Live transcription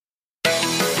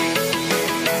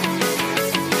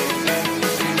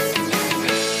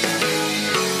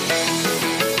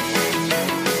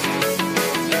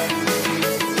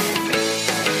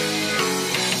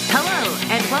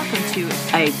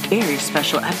a very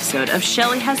special episode of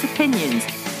Shelly Has Opinions,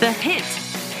 the hit,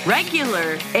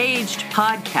 regular-aged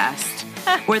podcast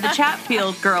where the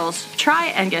Chatfield girls try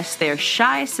and guess their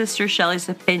shy sister Shelly's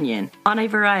opinion on a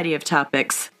variety of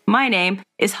topics. My name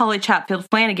is Holly Chatfield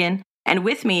Flanagan, and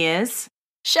with me is...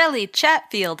 Shelly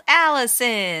Chatfield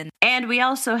Allison. And we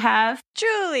also have...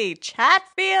 Julie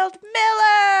Chatfield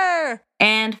Miller.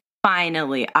 And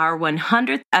finally, our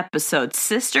 100th episode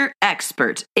sister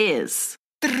expert is...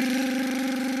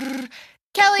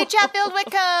 Kelly Chatfield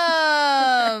Wickham.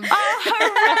 Oh,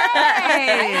 hooray!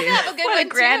 I have a good What one a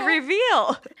grand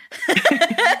reveal.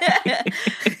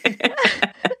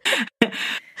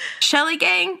 Shelly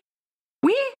gang,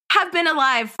 we have been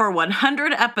alive for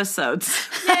 100 episodes.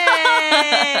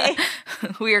 Yay!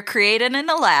 We are created in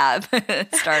a lab.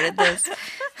 Started this.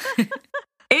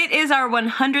 It is our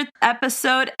 100th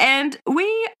episode, and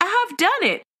we have done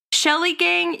it. Shelly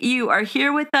gang, you are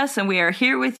here with us, and we are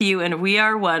here with you, and we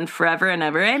are one forever and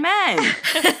ever. Amen.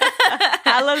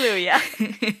 Hallelujah.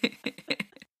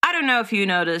 I don't know if you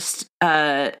noticed,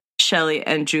 Shelly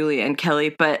and Julie and Kelly,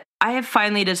 but I have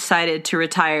finally decided to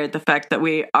retire the fact that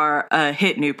we are a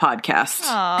hit new podcast.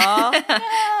 Aw.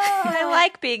 I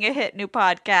like being a hit new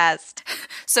podcast.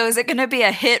 So is it going to be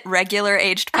a hit regular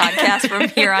aged podcast from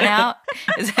here on out?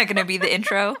 Is that going to be the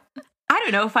intro? I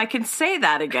don't know if I can say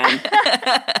that again.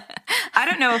 I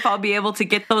don't know if I'll be able to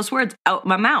get those words out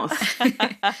my mouth.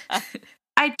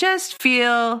 I just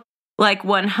feel like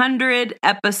 100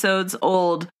 episodes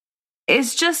old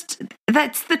is just,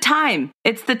 that's the time.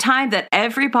 It's the time that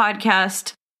every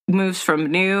podcast moves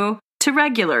from new to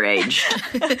regular age.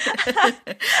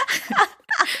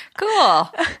 Cool.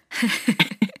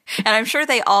 And I'm sure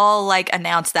they all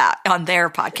announce that on their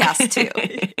podcast too.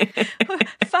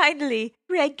 Finally,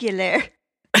 regular.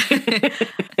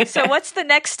 So what's the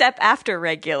next step after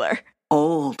regular?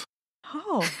 Old.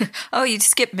 Oh. Oh, you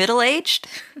skip middle-aged?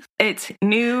 It's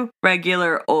new,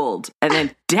 regular, old, and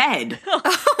then dead.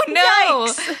 Oh, no.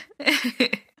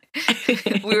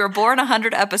 We were born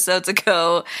 100 episodes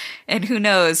ago, and who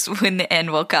knows when the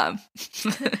end will come.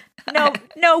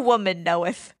 No woman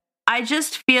knoweth. I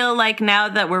just feel like now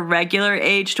that we're regular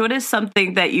aged, what is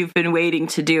something that you've been waiting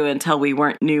to do until we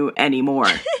weren't new anymore?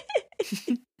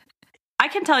 I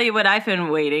can tell you what I've been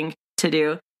waiting to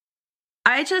do.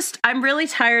 I'm really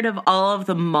tired of all of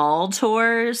the mall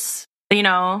tours,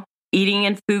 eating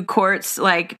in food courts,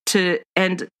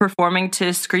 and performing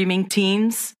to screaming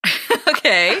teens.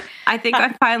 Okay. I think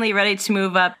I'm finally ready to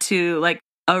move up to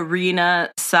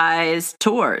arena-sized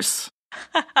tours.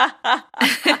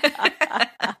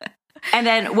 And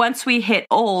then once we hit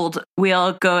old,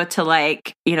 we'll go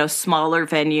to smaller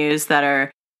venues that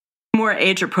are more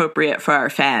age appropriate for our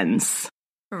fans.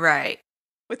 Right.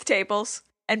 With tables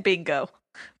and bingo.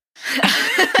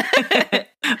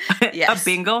 Yes. A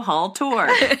bingo hall tour.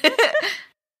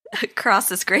 Across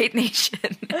this great nation.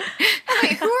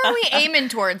 Wait, who are we aiming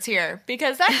towards here?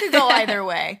 Because that could go either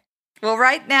way. Well,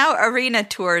 right now, arena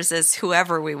tours is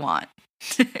whoever we want.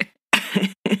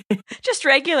 Just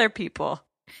regular people.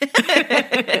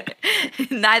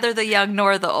 Neither the young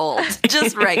nor the old.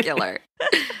 Just regular.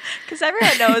 Because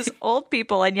everyone knows old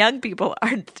people and young people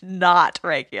are not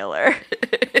regular.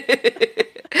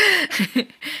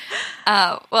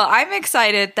 Well, I'm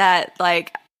excited that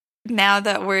now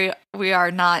that we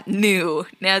are not new,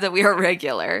 now that we are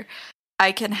regular,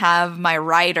 I can have my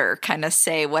writer kind of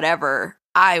say whatever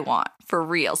I want for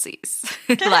realsies.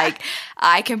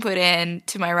 I can put in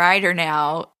to my writer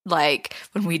now,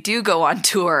 when we do go on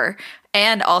tour,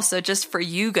 and also just for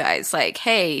you guys,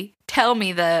 hey, tell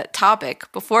me the topic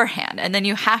beforehand, and then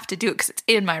you have to do it because it's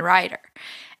in my writer.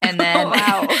 And then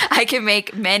I can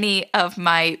make many of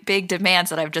my big demands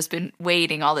that I've just been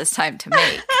waiting all this time to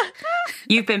make.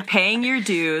 You've been paying your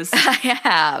dues. I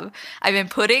have. I've been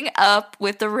putting up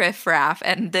with the riffraff,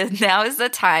 and now is the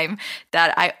time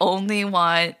that I only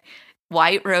want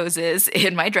white roses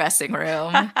in my dressing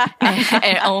room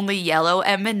and only yellow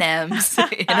M&Ms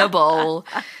in a bowl.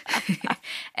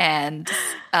 And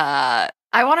I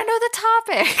want to know the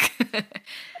topic.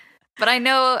 But I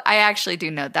actually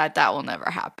do know that will never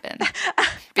happen.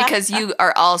 Because you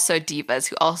are also divas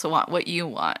who also want what you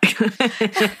want.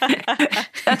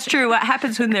 That's true. What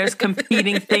happens when there's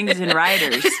competing things in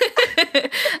writers?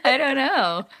 I don't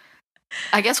know.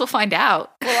 I guess we'll find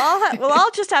out. We'll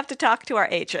all just have to talk to our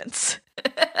agents.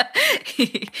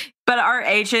 But our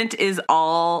agent is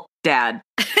all dad.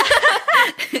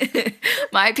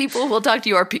 My people will talk to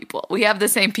your people. We have the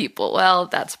same people. Well,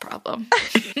 that's a problem.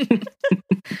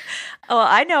 Well,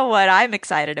 I know what I'm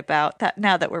excited about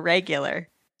now that we're regular.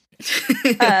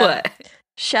 What?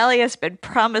 Shelly has been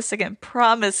promising and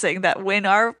promising that when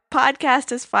our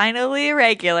podcast is finally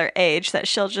regular age, that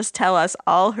she'll just tell us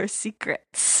all her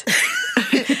secrets.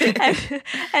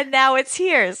 and now it's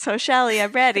here. So Shelly,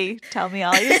 I'm ready. Tell me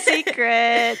all your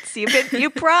secrets. You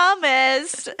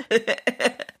promised.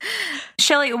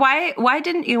 Shelly, why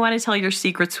didn't you want to tell your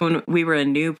secrets when we were a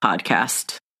new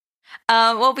podcast?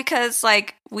 Well, because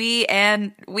like we,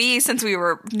 since we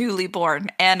were newly born,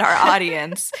 and our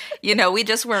audience, we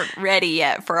just weren't ready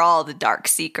yet for all the dark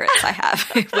secrets I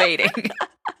have waiting.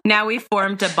 Now we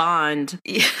formed a bond,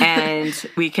 and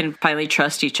we can finally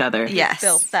trust each other. Yes.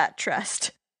 Built that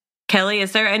trust. Kelly,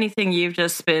 is there anything you've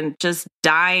just been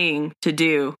dying to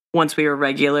do once we were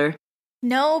regular?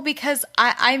 No, because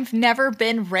I've never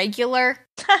been regular.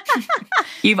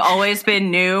 You've always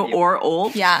been new or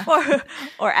old? Yeah.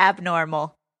 Or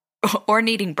abnormal. Or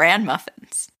needing bran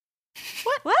muffins.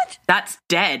 What? That's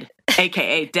dead,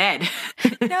 aka dead.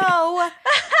 No.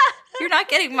 You're not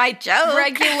getting my joke.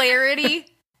 Regularity?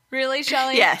 Really,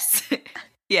 Shelly? Yes.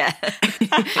 Yeah.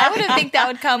 I would think that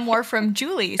would come more from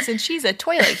Julie, since she's a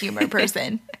toilet humor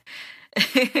person.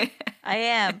 I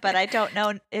am, but I don't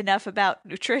know enough about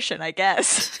nutrition, I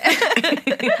guess.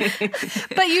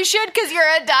 But you should, because you're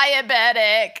a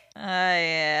diabetic. I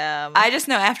am. I just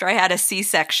know after I had a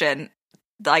C-section,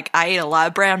 like I ate a lot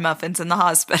of bran muffins in the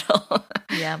hospital.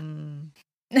 Yum.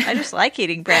 I just like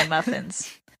eating bran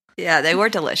muffins. Yeah, they were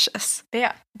delicious. They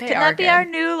Can are that be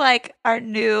good. our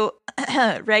new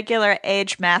regular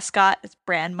age mascot? It's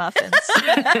bran muffins.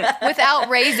 Without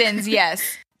raisins, yes.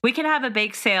 We can have a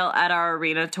bake sale at our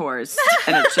arena tours,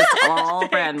 and it's just all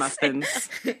bran muffins.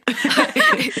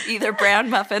 Either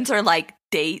bran muffins or like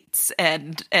dates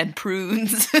and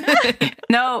prunes.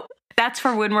 No, that's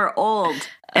for when we're old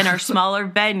and our smaller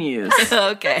venues.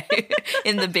 Okay.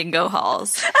 In the bingo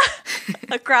halls.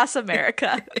 Across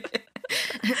America.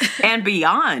 And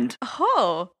beyond.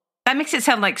 Oh. That makes it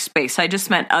sound like space. I just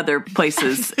meant other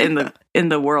places in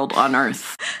the world on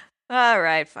Earth. All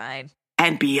right, fine.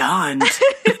 And beyond.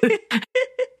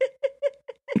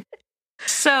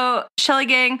 So, Shelly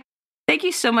Gang, thank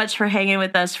you so much for hanging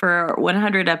with us for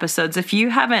 100 episodes. If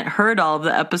you haven't heard all of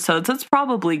the episodes, that's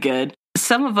probably good.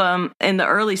 Some of them in the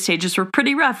early stages were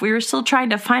pretty rough. We were still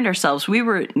trying to find ourselves. We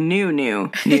were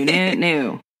new.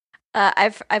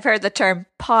 I've heard the term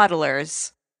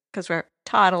toddlers because we're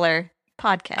toddler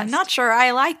podcast. I'm not sure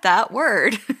I like that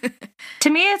word. To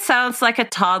me, it sounds like a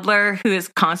toddler who is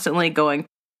constantly going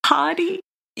potty.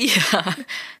 Yeah.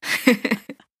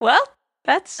 Well,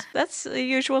 that's the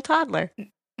usual toddler.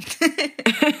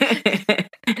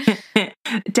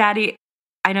 Daddy,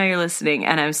 I know you're listening,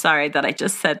 and I'm sorry that I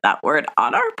just said that word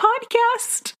on our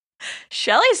podcast.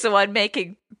 Shelly's the one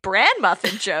making bran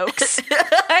muffin jokes.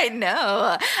 I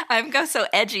know. I'm so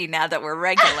edgy now that we're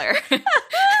regular.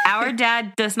 Our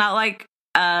dad does not like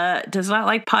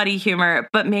potty humor,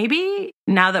 but maybe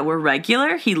now that we're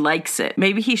regular, he likes it.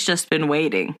 Maybe he's just been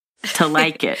waiting to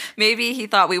like it. Maybe he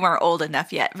thought we weren't old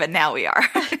enough yet, but now we are.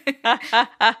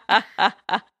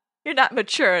 You're not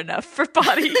mature enough for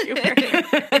potty humor.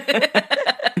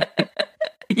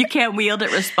 You can't wield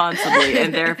it responsibly,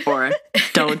 and therefore,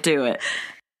 don't do it.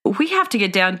 We have to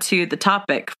get down to the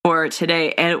topic for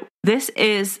today, and this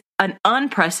is an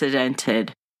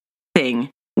unprecedented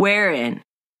thing wherein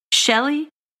Shelly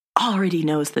already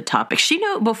knows the topic. She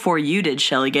knew it before you did,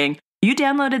 Shelly Gang. You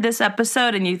downloaded this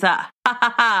episode and you thought,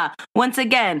 ha, once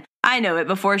again, I know it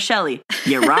before Shelly.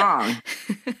 You're wrong.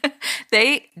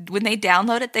 When they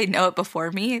download it, they know it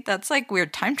before me. That's like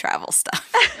weird time travel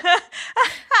stuff.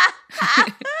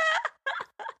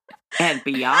 And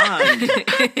beyond.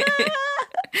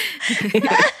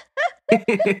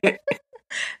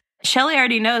 Shelly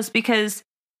already knows because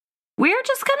we're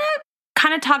just going to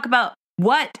kind of talk about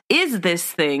what is this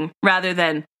thing rather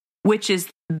than which is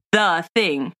the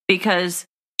thing, because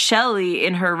Shelly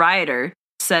in her rider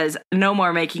says, no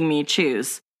more making me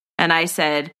choose. And I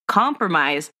said,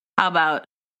 compromise. How about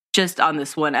just on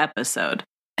this one episode?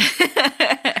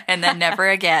 And then never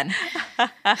again.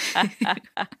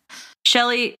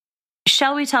 Shelly,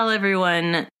 shall we tell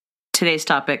everyone today's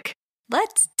topic?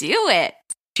 Let's do it.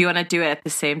 Do you want to do it at the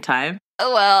same time?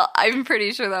 Well, I'm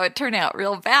pretty sure that would turn out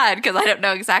real bad because I don't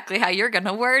know exactly how you're going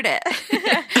to word it.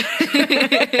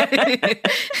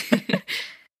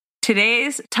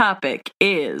 Today's topic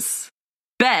is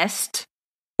Best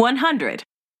 100.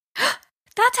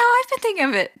 That's how I've been thinking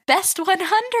of it. Best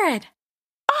 100.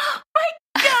 Oh my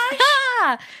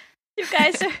gosh.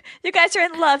 You guys are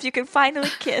in love. You can finally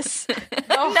kiss.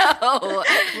 No.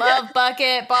 Love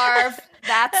bucket, barf.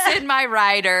 That's in my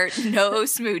rider. No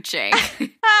smooching.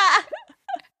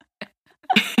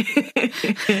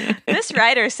 This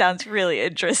writer sounds really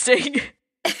interesting.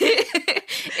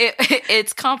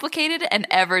 It's complicated and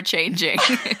ever changing.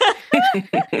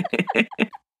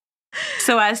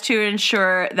 So as to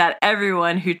ensure that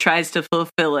everyone who tries to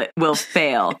fulfill it will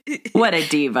fail. What a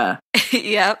diva.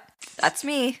 Yep, that's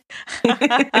me.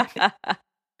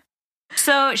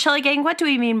 So, Shelly Gang, what do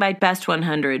we mean by best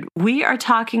 100? We are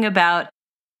talking about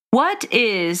what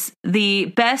is the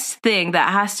best thing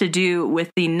that has to do with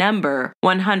the number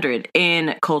 100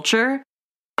 in culture,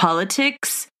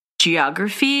 politics,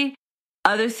 geography,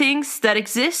 other things that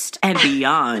exist, and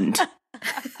beyond.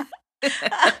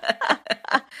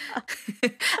 I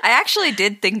actually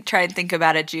did try and think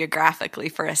about it geographically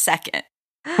for a second.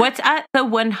 What's at the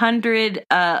 100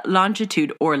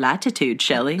 longitude or latitude,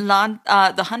 Shelly? The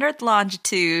 100th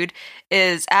longitude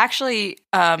is actually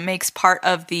makes part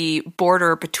of the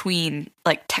border between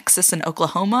like Texas and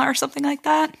Oklahoma or something like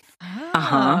that.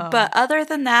 Uh-huh. But other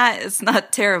than that, it's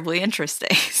not terribly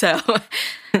interesting. So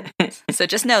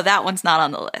just know that one's not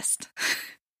on the list.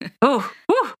 Oh,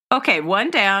 okay, one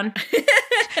down.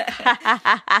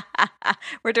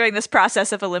 We're doing this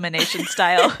process of elimination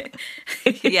style.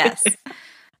 Yes.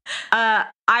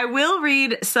 I will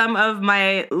read some of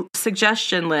my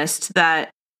suggestion list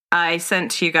that I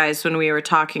sent to you guys when we were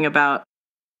talking about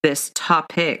this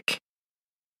topic.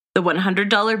 The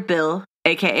 $100 bill,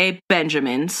 aka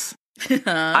Benjamin's.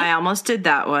 I almost did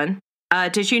that one.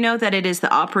 Did you know that it is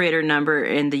the operator number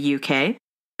in the UK? If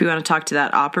you want to talk to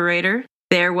that operator,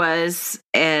 there was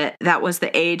that was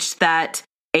the age that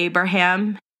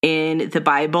Abraham in the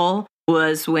Bible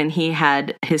was when he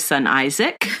had his son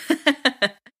Isaac.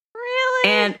 Really?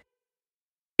 And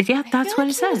yeah, that's what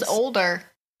it He was says. older.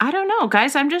 I don't know,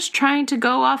 guys. I'm just trying to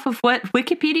go off of what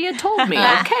Wikipedia told me.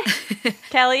 Okay.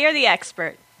 Kelly, you're the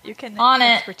expert. You can On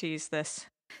it. expertise this.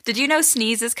 Did you know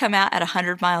sneezes come out at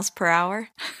 100 miles per hour?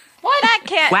 What? That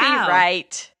can't Wow. be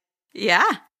right. Yeah.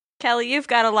 Kelly, you've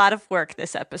got a lot of work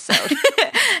this episode.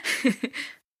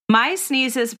 My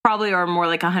sneezes probably are more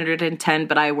like 110,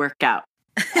 but I work out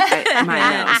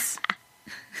my nose.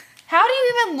 How do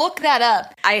you even look that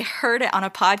up? I heard it on a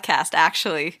podcast,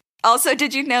 actually. Also,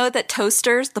 did you know that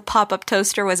toasters, the pop-up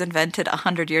toaster, was invented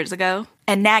 100 years ago?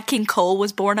 And Nat King Cole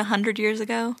was born 100 years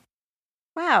ago?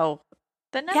 Wow.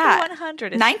 The number Yeah.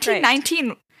 100 is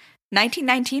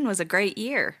 1919 was a great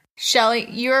year. Shelly,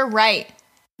 you're right.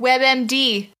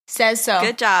 WebMD says so.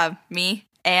 Good job, me,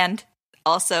 and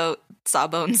also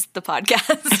Sawbones, the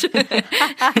podcast.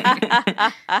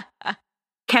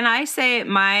 Can I say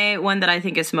my one that I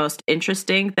think is most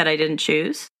interesting that I didn't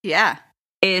choose? Yeah.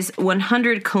 Is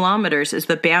 100 kilometers is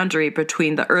the boundary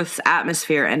between the Earth's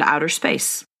atmosphere and outer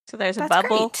space. So there's a That's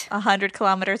bubble great. 100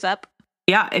 kilometers up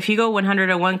Yeah, if you go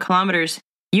 101 kilometers,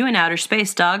 you in outer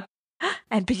space, dog.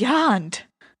 and beyond.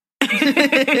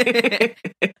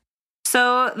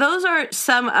 So those are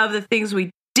some of the things we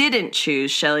didn't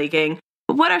choose, Shelly Gang.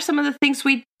 But what are some of the things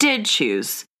we did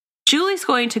choose? Julie's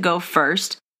going to go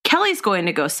first. Kelly's going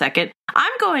to go second.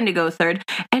 I'm going to go third.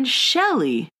 And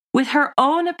Shelly, with her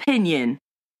own opinion,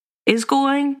 is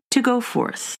going to go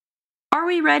fourth. Are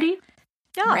we ready?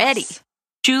 Yes. Ready.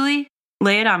 Julie,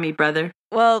 lay it on me, brother.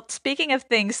 Well, speaking of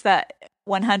things that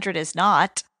 100 is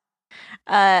not,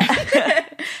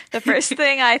 the first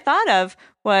thing I thought of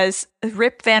was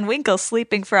Rip Van Winkle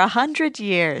sleeping for 100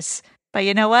 years. But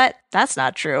you know what? That's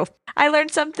not true. I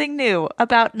learned something new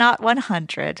about not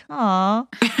 100. Aww.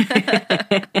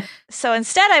 So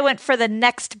instead, I went for the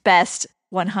next best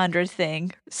 100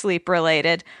 thing, sleep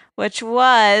related, which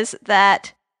was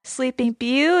that Sleeping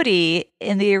Beauty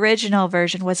in the original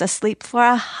version was asleep for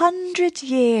 100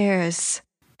 years.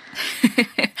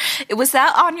 Was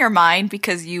that on your mind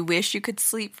because you wish you could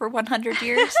sleep for 100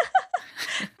 years?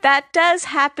 That does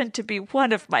happen to be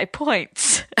one of my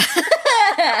points.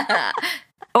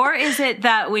 Or is it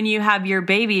that when you have your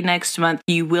baby next month,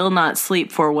 you will not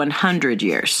sleep for 100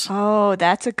 years? Oh,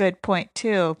 that's a good point,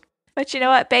 too. But you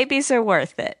know what? Babies are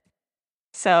worth it.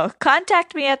 So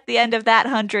contact me at the end of that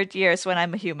 100 years when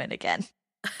I'm a human again.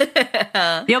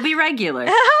 You'll be regular. I'll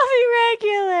be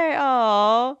regular.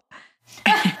 Oh.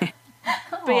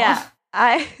 But yeah,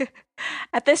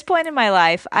 at this point in my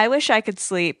life, I wish I could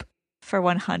sleep for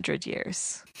 100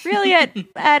 years. Really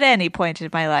at any point in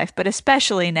my life, but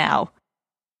especially now.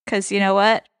 Because you know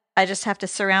what? I just have to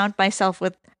surround myself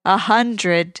with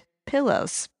 100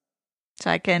 pillows so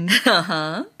I can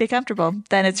be comfortable.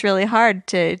 Then it's really hard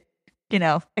to,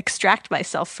 extract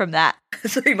myself from that.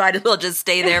 So you might as well just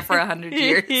stay there for 100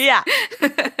 years. Yeah.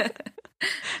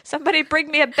 Somebody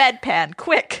bring me a bedpan,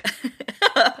 quick.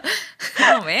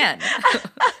 Oh, man.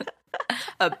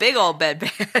 A big old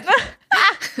bedpan.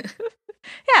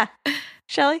 Yeah.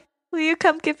 Shelly, will you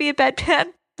come give me a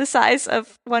bedpan the size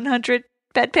of 100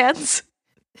 bedpans?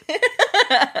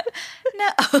 No.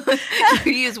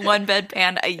 You use one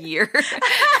bedpan a year.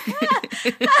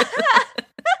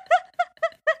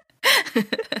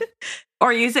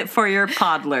 Or use it for your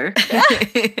podler.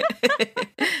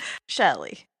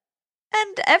 Shelly.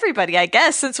 And everybody, I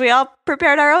guess, since we all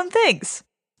prepared our own things.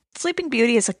 Sleeping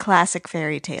Beauty is a classic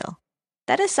fairy tale.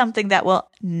 That is something that will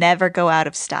never go out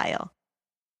of style.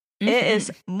 It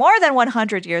is more than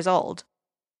 100 years old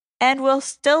and will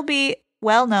still be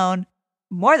well known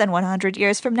more than 100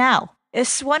 years from now.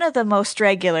 It's one of the most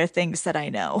regular things that I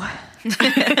know.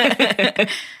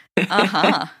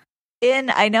 Uh-huh.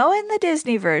 I know in the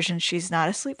Disney version, she's not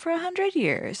asleep for 100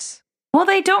 years. Well,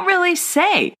 they don't really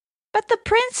say. But the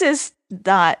prince is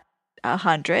not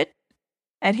 100.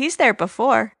 And he's there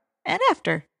before and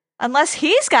after. Unless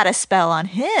he's got a spell on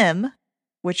him,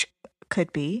 which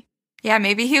could be. Yeah,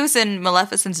 maybe he was in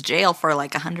Maleficent's jail for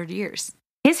like 100 years.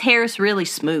 His hair is really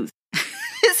smooth.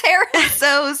 His hair is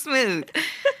so smooth.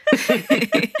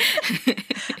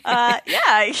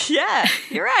 Yeah,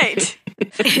 you're right.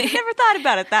 Never thought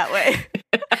about it that way.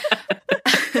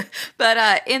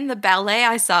 But in the ballet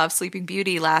I saw of Sleeping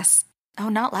Beauty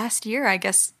not last year, I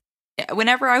guess,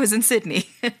 whenever I was in Sydney,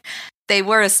 they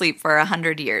were asleep for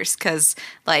 100 years because,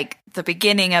 like, the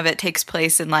beginning of it takes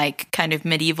place in, like, kind of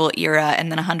medieval era, and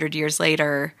then 100 years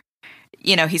later,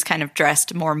 you know, he's kind of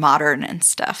dressed more modern and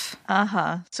stuff.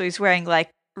 Uh-huh. So he's wearing, like,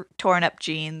 torn up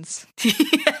jeans.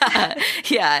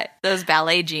 Yeah, those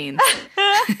ballet jeans.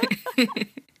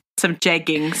 Some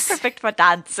jeggings. Perfect for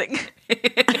dancing.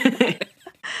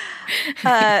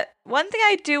 One thing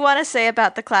I do want to say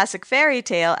about the classic fairy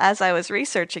tale, as I was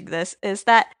researching this, is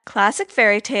that classic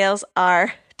fairy tales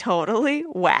are totally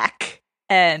whack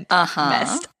and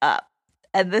messed up.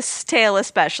 And this tale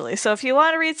especially. So if you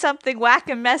want to read something whack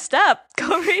and messed up,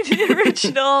 go read the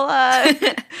original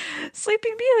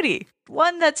Sleeping Beauty.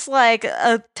 One that's like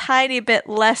a tiny bit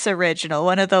less original,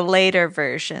 one of the later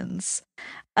versions.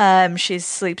 She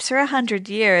sleeps for 100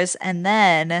 years and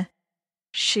then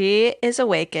she is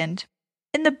awakened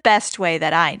in the best way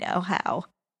that I know how.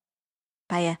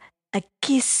 By a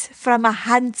kiss from a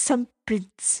handsome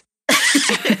prince.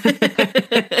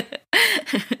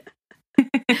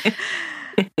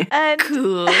 And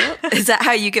cool. Is that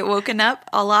how you get woken up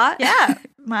a lot? Yeah.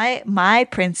 My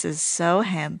prince is so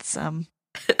handsome.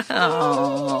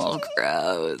 Oh,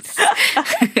 gross.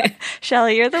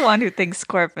 Shelly, you're the one who thinks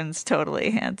Corbin's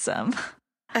totally handsome.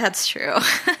 That's true.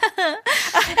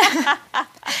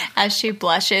 As she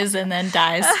blushes and then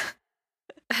dies.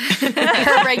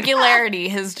 Her regularity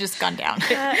has just gone down.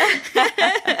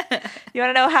 You want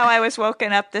to know how I was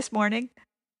woken up this morning?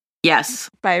 Yes.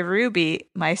 By Ruby,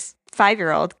 my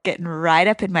 5-year-old, getting right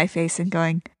up in my face and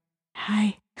going,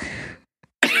 "Hi."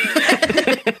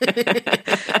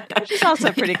 Which is also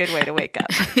a pretty good way to wake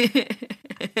up.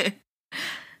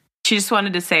 She just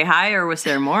wanted to say hi, or was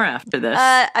there more after this?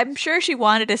 I'm sure she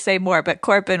wanted to say more, but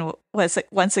Corbin was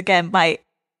once again my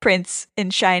prince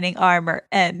in shining armor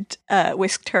and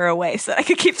whisked her away so that I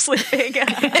could keep sleeping.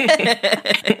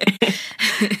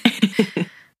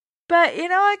 But you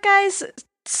know what, guys?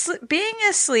 Being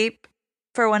asleep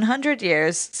for 100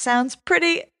 years sounds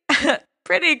pretty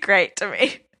great to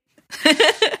me.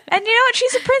 And you know what?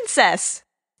 She's a princess.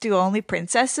 Do only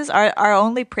princesses are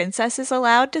only princesses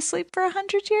allowed to sleep for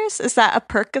 100 years? Is that a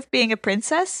perk of being a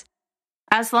princess?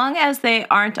 As long as they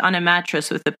aren't on a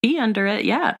mattress with a pea under it,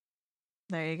 yeah.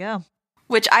 There you go.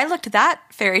 Which I looked that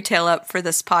fairy tale up for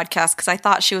this podcast because I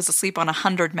thought she was asleep on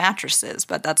 100 mattresses,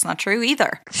 but that's not true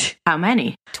either. How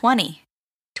many? 20.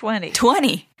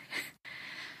 20.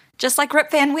 Just like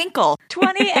Rip Van Winkle.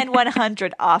 20 and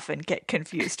 100 often get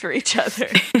confused for each other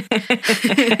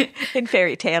in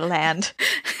fairy tale land.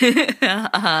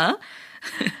 Uh-huh.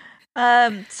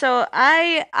 So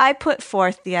I put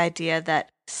forth the idea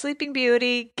that Sleeping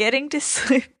Beauty getting to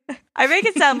sleep. I make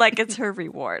it sound like it's her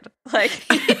reward. Like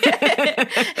she gets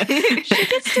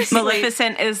to sleep.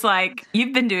 Maleficent is like,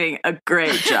 you've been doing a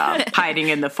great job hiding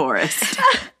in the forest.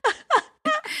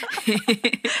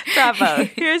 Bravo.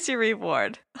 Here's your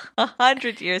reward.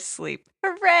 100 years sleep.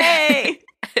 Hooray!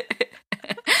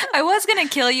 I was going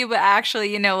to kill you, but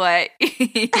actually, you know what?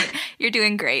 You're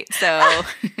doing great. So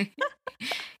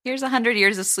here's 100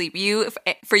 years of sleep.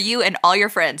 For you and all your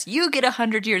friends. You get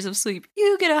 100 years of sleep.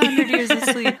 You get 100 years of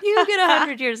sleep. You get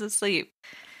 100 years of sleep.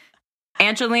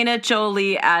 Angelina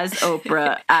Jolie as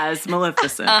Oprah as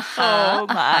Maleficent. Oh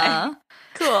my.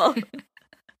 Cool.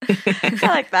 I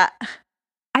like that.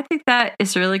 I think that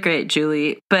is really great,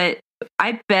 Julie. But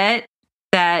I bet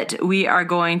that we are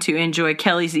going to enjoy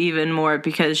Kelly's even more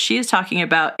because she is talking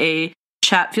about a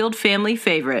Chatfield family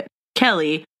favorite.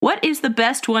 Kelly, what is the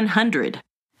best 100?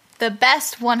 The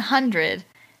best 100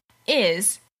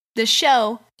 is the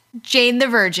show Jane the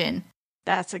Virgin.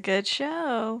 That's a good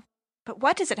show. But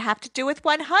what does it have to do with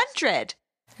 100?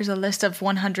 There's a list of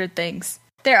 100 things.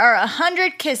 There are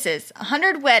 100 kisses,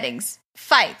 100 weddings,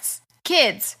 fights,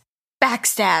 kids,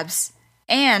 backstabs,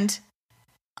 and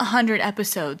 100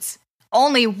 episodes.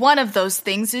 Only one of those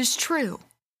things is true.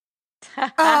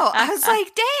 Oh, I was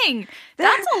like, dang,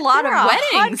 that's a lot of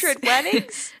weddings. 100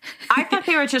 weddings? I thought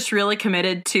they were just really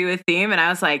committed to a theme, and I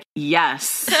was like,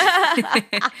 yes.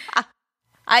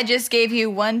 I just gave you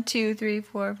 1, 2, 3,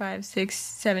 4, 5, 6,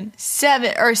 7,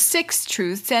 6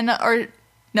 truths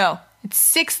it's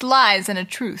 6 lies and a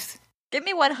truth. Give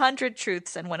me 100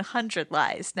 truths and 100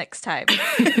 lies next time.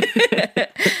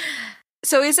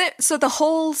 So the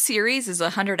whole series is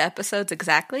 100 episodes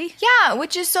exactly? Yeah,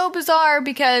 which is so bizarre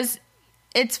because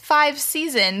it's 5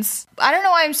 seasons. I don't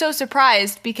know why I'm so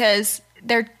surprised because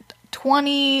they're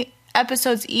 20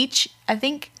 episodes each, I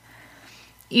think,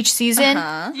 each season.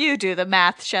 Uh-huh. You do the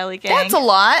math, Shelly Gang. That's a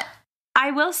lot.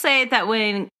 I will say that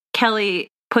when Kelly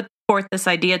put forth this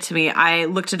idea to me, I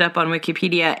looked it up on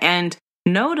Wikipedia, and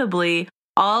notably,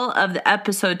 all of the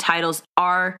episode titles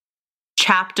are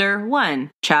Chapter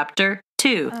 1, Chapter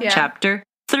 2, Yeah. Chapter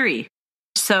 3.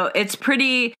 So it's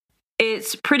pretty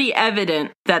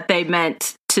evident that they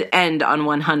meant to end on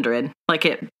 100. Like,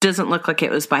 it doesn't look like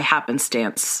it was by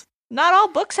happenstance. Not all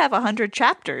books have 100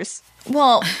 chapters.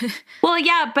 Well, Well,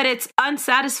 yeah, but it's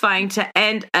unsatisfying to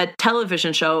end a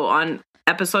television show on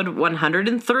episode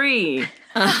 103.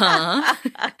 Uh-huh.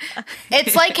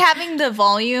 it's like having the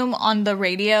volume on the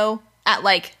radio at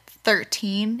like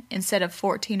 13 instead of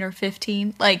 14 or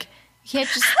 15. Like, you can't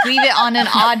just leave it on an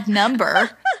odd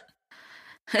number.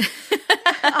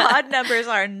 Odd numbers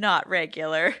are not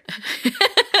regular.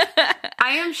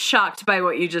 I am shocked by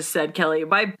what you just said, Kelly.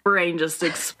 My brain just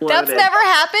exploded. That's never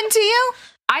happened to you?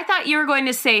 I thought you were going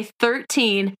to say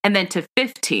 13 and then to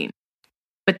 15.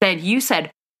 But then you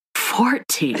said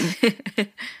 14.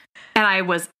 And I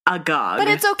was agog. But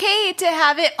it's okay to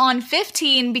have it on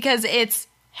 15 because it's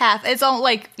all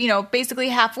like, basically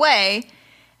halfway.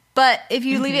 But if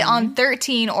you leave it on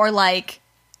 13 or like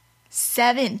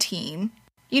 17,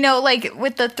 like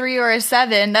with the 3 or a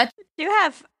 7, that You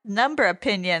have number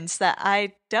opinions that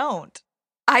I don't.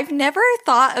 I've never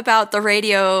thought about the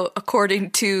radio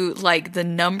according to like the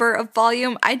number of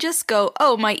volume. I just go,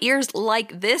 oh, my ears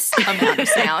like this amount of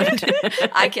sound.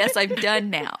 I guess I'm done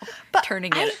now. But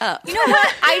turning it up. You know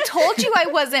what? I told you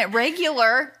I wasn't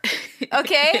regular.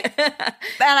 Okay? And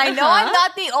I know I'm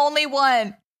not the only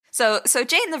one. So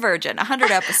Jane the Virgin, 100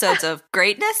 episodes of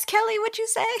greatness, Kelly, would you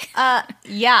say?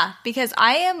 Yeah, because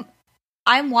I'm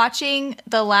watching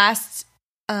the last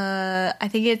I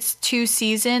think it's 2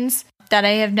 seasons that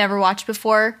I have never watched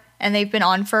before, and they've been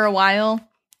on for a while,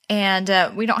 and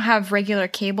we don't have regular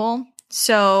cable,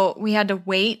 so we had to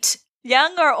wait.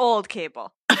 Young or old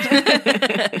cable?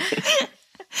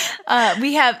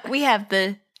 We have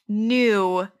the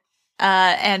new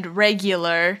and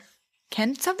regular.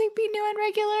 Can something be new and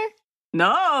regular?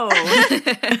 No.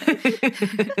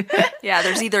 Yeah,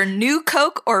 there's either new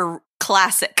Coke or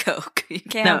classic Coke. You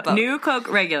can't have both. New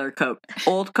Coke, regular Coke,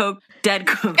 old Coke, dead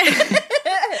Coke.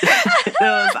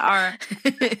 Those are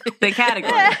the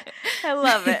category. I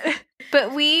love it.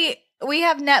 But we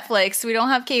have Netflix. We don't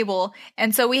have cable,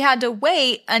 and so we had to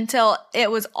wait until it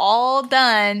was all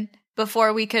done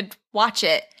before we could watch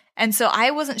it. And so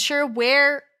I wasn't sure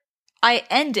where I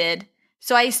ended,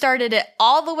 so I started it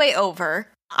all the way over.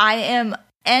 I am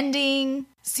ending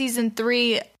season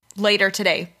 3 later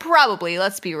today. Probably,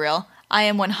 let's be real. I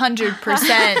am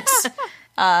 100%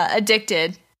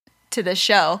 addicted to the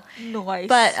show. Nice.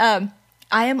 But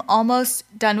I am almost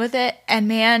done with it, and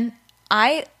man,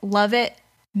 I love it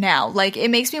now. Like,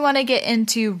 it makes me want to get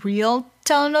into real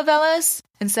telenovelas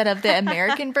instead of the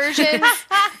American versions.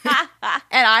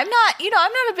 And I'm not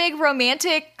a big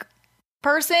romantic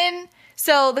person.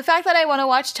 So the fact that I want to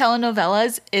watch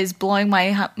telenovelas is blowing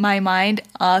my mind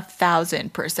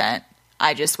 1,000%.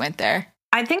 I just went there.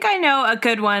 I think I know a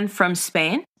good one from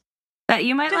Spain that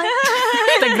you might like.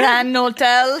 The Gran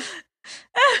Hotel.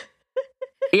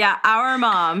 Yeah, our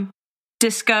mom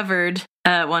discovered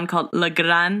one called Le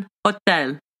Gran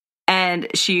Hotel, and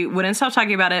she wouldn't stop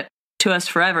talking about it to us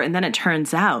forever. And then it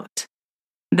turns out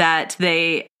that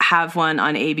they have one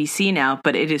on ABC now,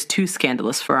 but it is too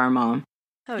scandalous for our mom.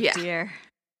 Oh, Yeah. dear.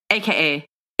 AKA,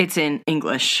 it's in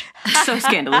English. So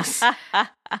scandalous.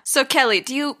 So Kelly,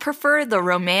 do you prefer the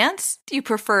romance? Do you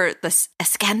prefer the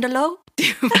escandalo? Do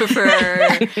you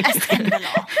prefer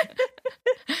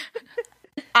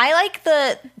I like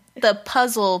the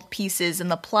puzzle pieces and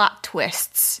the plot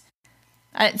twists.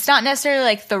 It's not necessarily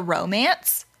like the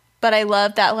romance, but I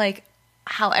love that, like,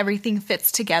 how everything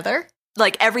fits together.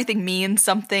 Like everything means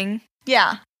something.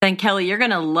 Yeah. Then Kelly, you're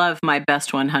going to love my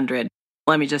best 100.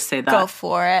 Let me just say that. Go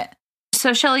for it.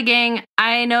 So, Shelly Gang,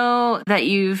 I know that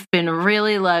you've been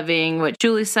really loving what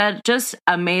Julie said, just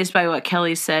amazed by what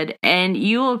Kelly said, and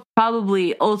you will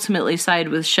probably ultimately side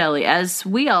with Shelly, as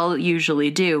we all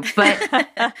usually do. But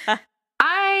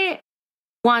I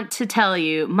want to tell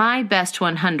you my best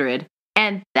 100,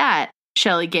 and that,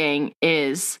 Shelly Gang,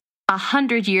 is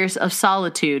 100 Years of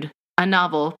Solitude, a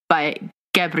novel by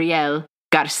Gabriel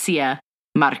Garcia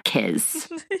Marquez.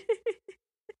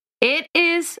 It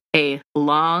is a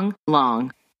long,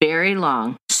 very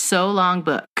long, so long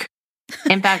book.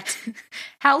 In fact,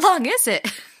 how long is it?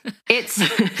 It's,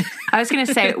 I was going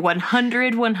to say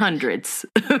 100 100s,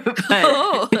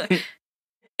 but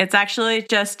it's actually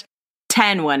just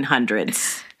 10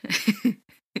 100s.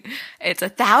 It's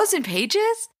 1,000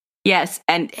 pages? Yes,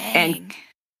 and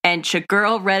your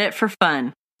girl read it for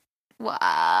fun.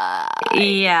 Wow.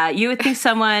 Yeah, you would think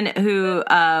someone who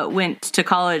went to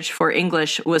college for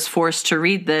English was forced to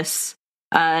read this.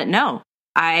 No,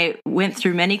 I went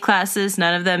through many classes.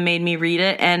 None of them made me read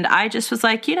it. And I just was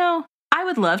like, I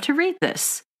would love to read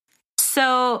this.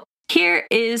 So here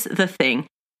is the thing.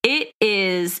 It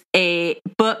is a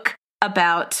book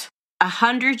about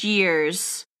 100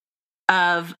 years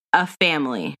of a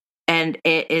family. And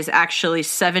it is actually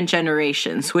 7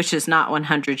 generations, which is not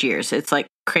 100 years. It's like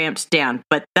cramped down.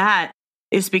 But that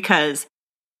is because,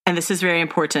 and this is very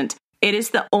important, it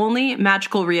is the only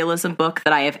magical realism book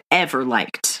that I have ever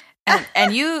liked.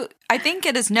 And you, I think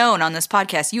it is known on this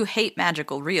podcast, you hate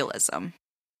magical realism.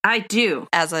 I do.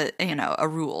 As a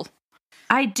rule.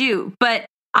 I do. But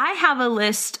I have a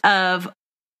list of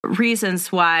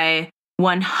reasons why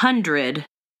 100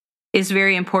 is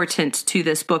very important to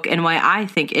this book and why I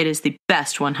think it is the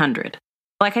best 100.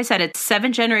 Like I said, it's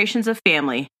 7 generations of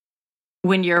family.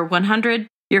 When you're 100,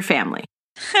 you're family.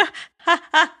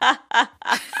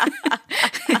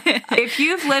 If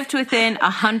you've lived within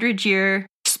 100-year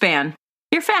span,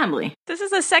 you're family. This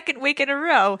is the second week in a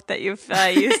row that you've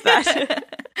used that.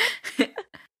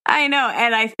 I know,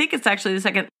 and I think it's actually the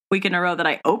second week in a row that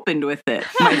I opened with it.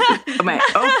 My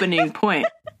opening point.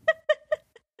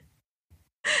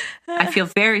 I feel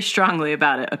very strongly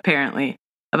about it, apparently,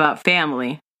 about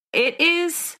family. It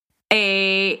is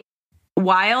a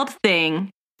wild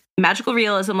thing. Magical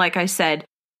realism, like I said,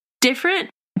 different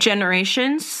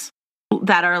generations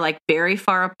that are like very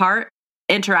far apart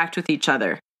interact with each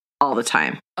other all the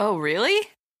time. Oh, really?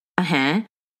 Uh-huh.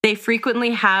 They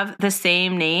frequently have the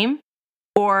same name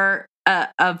or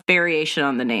a variation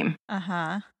on the name.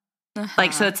 Uh-huh.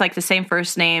 Like, so it's like the same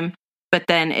first name, but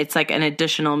then it's like an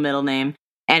additional middle name.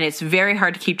 And it's very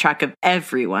hard to keep track of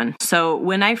everyone. So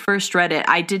when I first read it,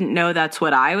 I didn't know that's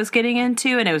what I was getting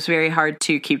into, and it was very hard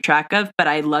to keep track of, but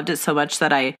I loved it so much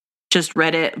that I just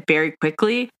read it very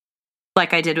quickly.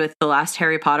 Like I did with the last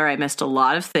Harry Potter, I missed a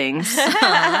lot of things.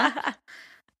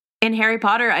 In Harry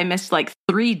Potter, I missed like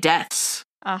 3 deaths.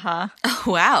 Uh-huh. Oh,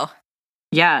 wow.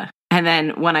 Yeah. And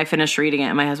then when I finished reading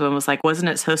it, my husband was like, wasn't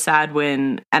it so sad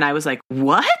when... And I was like,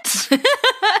 what?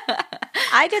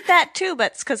 I did that too,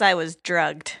 but it's because I was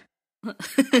drugged.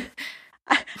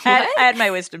 I had my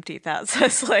wisdom teeth out, so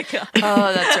it's like...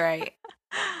 Oh, that's right.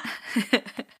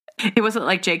 It wasn't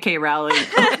like J.K. Rowling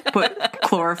put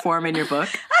chloroform in your book.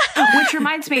 Which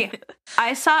reminds me,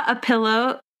 I saw a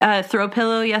pillow, throw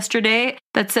pillow yesterday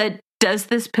that said, does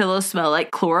this pillow smell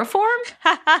like chloroform?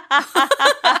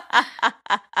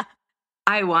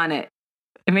 I want it.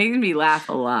 It makes me laugh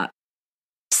a lot.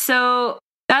 So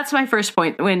that's my first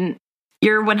point. When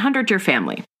you're 100, your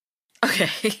family.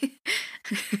 Okay.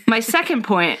 My second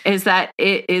point is that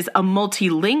it is a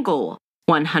multilingual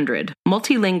 100.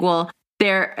 Multilingual,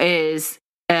 there is,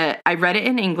 I read it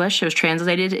in English. It was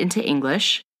translated into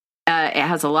English. It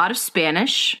has a lot of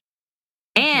Spanish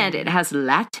and it has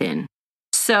Latin.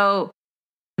 So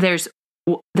there's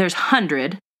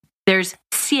 100, there's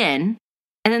 100,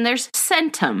 and then there's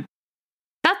centum.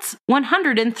 That's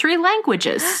 103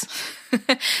 languages.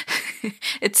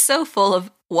 It's so full of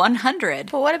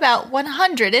 100. But what about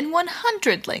 100 in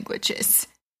 100 languages?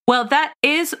 Well, that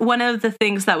is one of the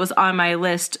things that was on my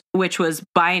list, which was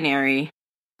binary,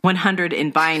 100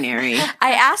 in binary.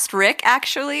 I asked Rick,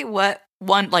 actually, what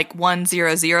 100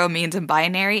 means in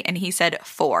binary, and he said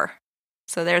 4.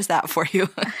 So there's that for you.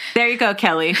 There you go,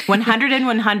 Kelly. 100 in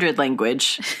 100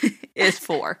 language. is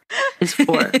 4. Is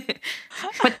 4.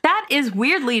 But that is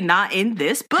weirdly not in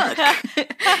this book.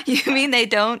 You mean they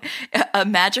don't? A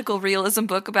magical realism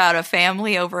book about a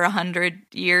family over 100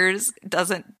 years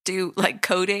doesn't do like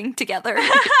coding together?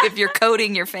 If you're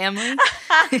coding your family?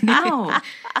 No.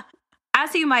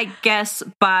 As you might guess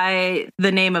by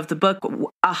the name of the book,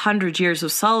 100 Years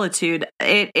of Solitude,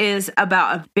 it is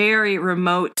about a very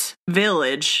remote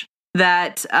village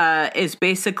that is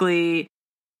basically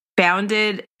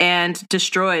founded and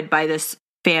destroyed by this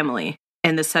family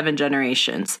in the 7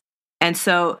 generations. And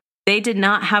so they did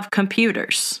not have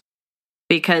computers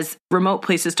because remote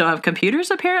places don't have computers,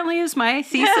 apparently, is my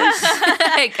thesis.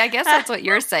 I guess that's what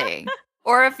you're saying.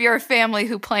 Or if you're a family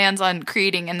who plans on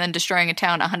creating and then destroying a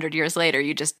town 100 years later,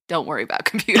 you just don't worry about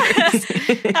computers.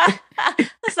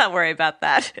 Let's not worry about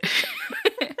that.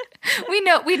 We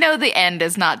know the end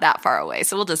is not that far away,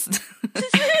 so we'll just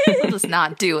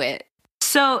not do it.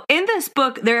 So in this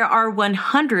book, there are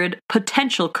 100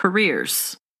 potential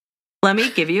careers. Let me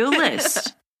give you a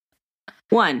list.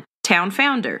 1, town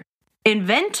founder,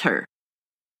 inventor.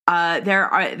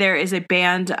 There is a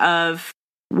band of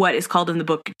what is called in the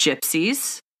book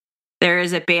gypsies. There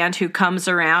is a band who comes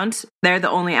around. They're the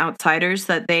only outsiders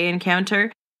that they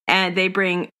encounter, and they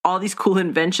bring all these cool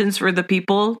inventions for the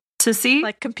people to see.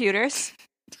 Like computers?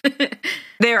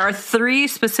 There are 3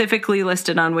 specifically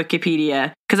listed on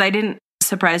Wikipedia, because I didn't,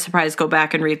 surprise, go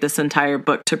back and read this entire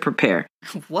book to prepare.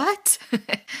 What?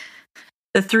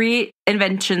 The 3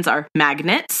 inventions are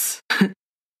magnets,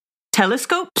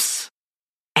 telescopes,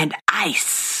 and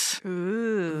ice.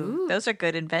 Ooh, those are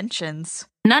good inventions.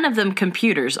 None of them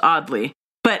computers, oddly.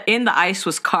 But in the ice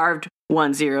was carved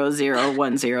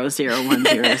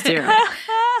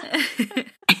 100100100.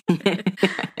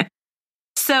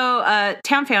 So,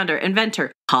 town founder,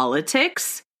 inventor,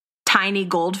 politics, tiny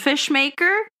goldfish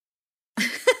maker.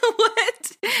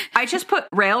 What? I just put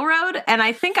railroad, and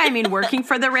I think I mean working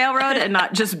for the railroad and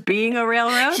not just being a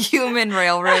railroad. Human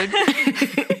railroad.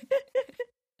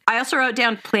 I also wrote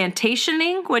down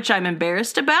plantationing, which I'm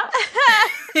embarrassed about.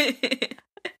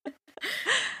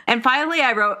 And finally,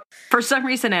 I wrote, for some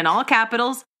reason in all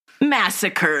capitals,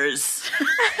 massacres.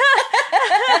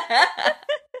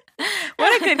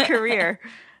 What a good career.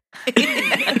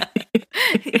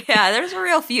 Yeah, there's a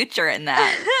real future in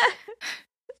that.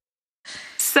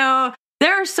 So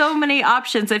there are so many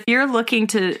options. If you're looking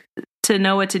to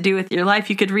know what to do with your life,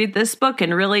 you could read this book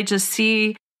and really just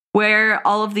see where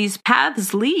all of these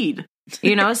paths lead.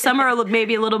 You know, some are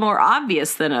maybe a little more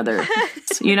obvious than others,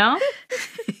 you know?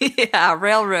 Yeah,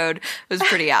 railroad was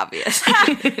pretty obvious.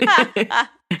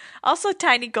 Also,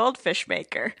 tiny goldfish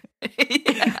maker.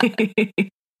 Yeah.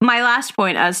 My last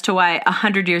point as to why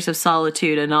 100 Years of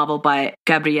Solitude, a novel by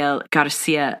Gabriel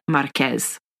Garcia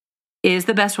Marquez, is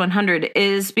the best 100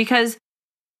 is because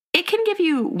it can give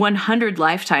you 100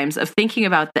 lifetimes of thinking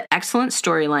about the excellent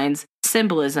storylines,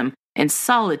 symbolism, and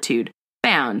solitude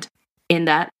found in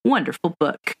that wonderful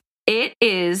book. It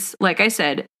is, like I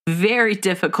said, very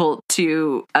difficult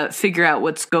to figure out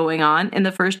what's going on in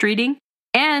the first reading.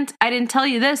 And I didn't tell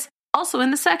you this, also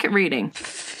in the second reading.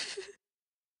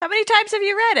 How many times have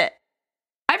you read it?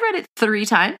 I've read it 3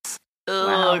 times.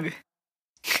 Wow.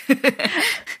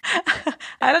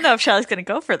 I don't know if Shelley's going to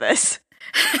go for this.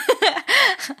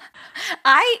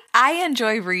 I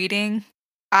enjoy reading.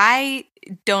 I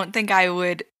don't think I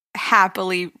would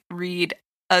happily read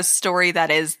a story that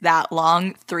is that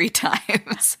long 3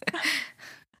 times.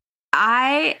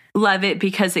 I love it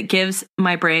because it gives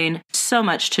my brain so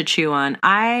much to chew on.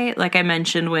 I, like I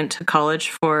mentioned, went to college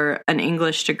for an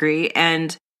English degree,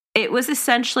 and it was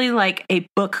essentially like a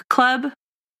book club,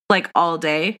 like all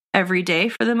day, every day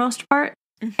for the most part.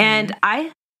 Mm-hmm. And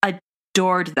I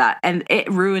adored that. And it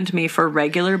ruined me for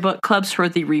regular book clubs for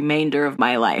the remainder of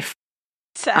my life.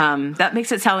 That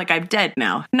makes it sound like I'm dead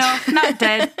now. No, not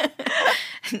dead.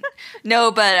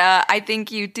 No, but I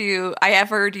think you do. I have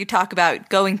heard you talk about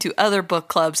going to other book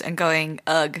clubs and going,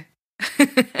 ugh.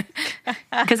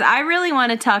 Because I really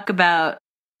want to talk about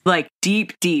like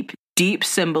deep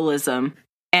symbolism.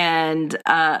 And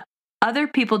other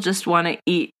people just want to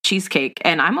eat cheesecake.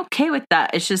 And I'm okay with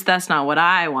that. It's just that's not what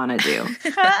I want to do.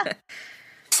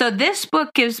 So this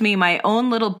book gives me my own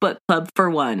little book club for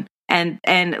one. And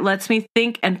lets me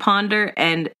think and ponder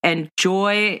and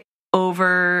joy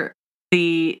over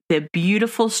the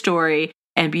beautiful story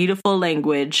and beautiful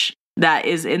language that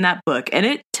is in that book. And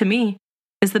it, to me,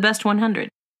 is the best 100.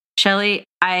 Shelley,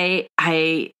 I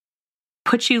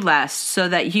put you last so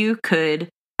that you could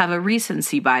have a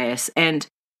recency bias and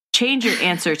change your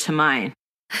answer to mine.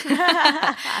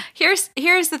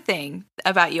 Here's the thing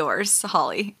about yours,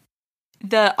 Holly.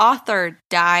 The author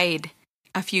died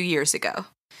a few years ago.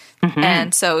 Mhm.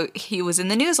 And so he was in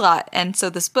the news a lot. And so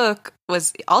this book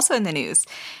was also in the news.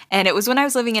 And it was when I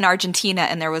was living in Argentina,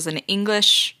 and there was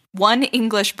one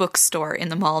English bookstore in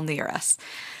the mall near us.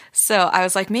 So I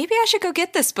was like, maybe I should go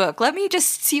get this book. Let me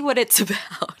just see what it's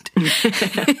about.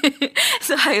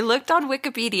 So I looked on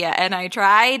Wikipedia and I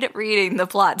tried reading the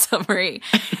plot summary.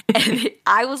 And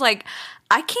I was like,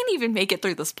 I can't even make it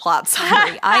through this plot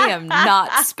summary. I am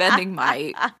not spending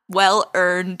my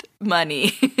well-earned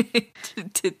money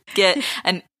to get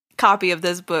a copy of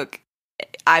this book.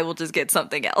 I will just get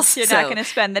something else. You're not going to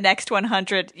spend the next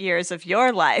 100 years of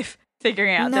your life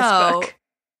figuring out this book.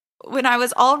 When I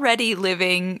was already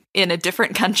living in a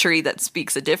different country that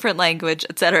speaks a different language,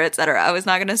 et cetera, I was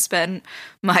not going to spend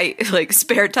my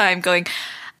spare time going,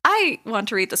 I want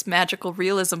to read this magical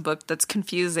realism book that's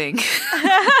confusing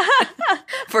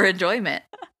for enjoyment.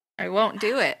 I won't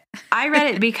do it. I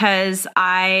read it because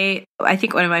I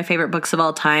think one of my favorite books of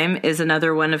all time is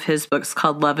another one of his books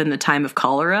called Love in the Time of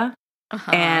Cholera.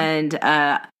 Uh-huh. And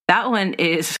that one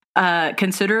is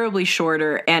considerably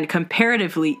shorter and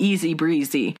comparatively easy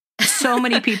breezy. So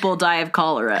many people die of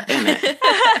cholera in it.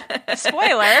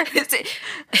 Spoiler.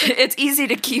 It's easy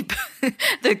to keep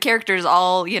the characters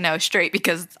all, straight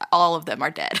because all of them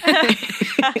are dead.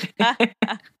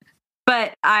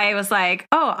 But I was like,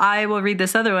 oh, I will read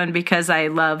this other one because I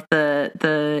love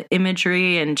the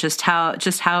imagery and just how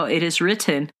it is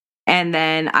written. And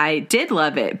then I did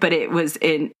love it, but it was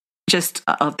in just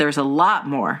there's a lot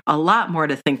more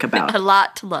to think about. A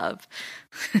lot to love.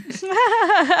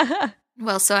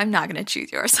 Well, so I'm not going to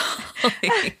choose yours.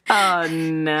 Oh,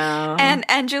 no.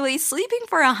 And Julie, sleeping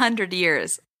for 100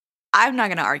 years, I'm not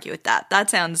going to argue with that. That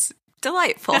sounds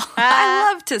delightful.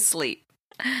 I love to sleep.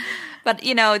 But,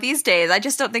 these days, I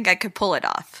just don't think I could pull it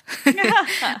off.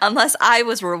 Unless I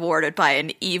was rewarded by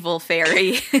an evil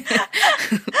fairy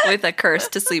with a curse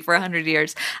to sleep for 100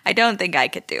 years. I don't think I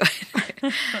could do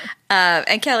it.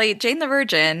 And Kelly, Jane the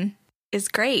Virgin is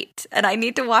great. And I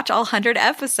need to watch all 100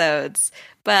 episodes.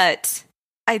 But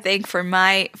I think for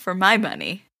my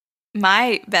money,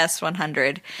 my best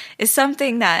 100 is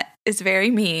something that is very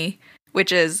me,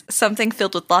 which is something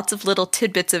filled with lots of little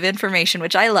tidbits of information,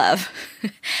 which I love.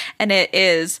 And it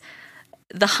is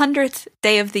the 100th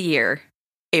day of the year,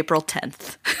 April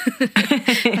 10th.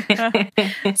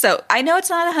 So I know it's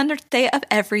not the 100th day of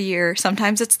every year.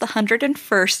 Sometimes it's the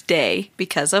 101st day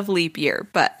because of leap year,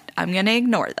 but I'm going to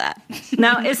ignore that.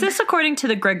 Now, is this according to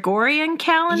the Gregorian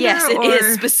calendar? Yes, it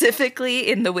is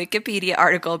specifically in the Wikipedia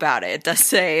article about it. It does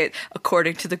say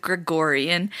according to the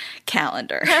Gregorian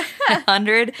calendar.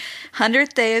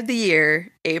 100th day of the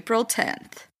year, April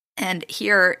 10th. And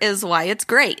here is why it's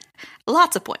great.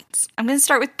 Lots of points. I'm going to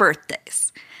start with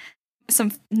birthdays.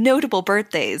 Some notable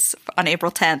birthdays on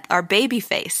April 10th are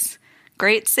Babyface,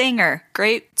 great singer,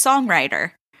 great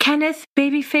songwriter. Kenneth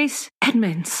Babyface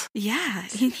Edmonds. Yeah,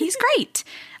 he's great.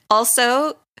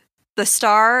 Also, the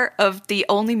star of the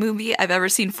only movie I've ever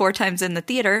seen 4 times in the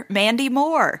theater, Mandy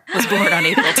Moore, was born on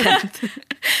April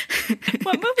 10th.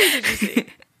 What movie did you see?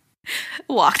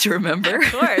 Walk to Remember.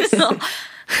 Of course.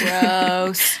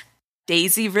 Gross.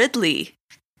 Daisy Ridley,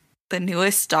 the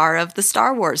newest star of the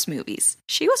Star Wars movies.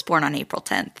 She was born on April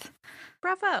 10th.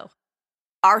 Bravo.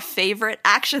 Our favorite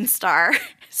action star,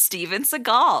 Steven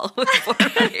Seagal, was born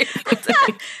on April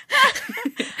 10th.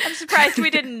 I'm surprised we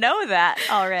didn't know that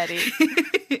already.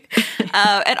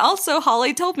 And also,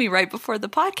 Holly told me right before the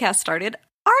podcast started,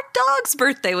 our dog's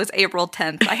birthday was April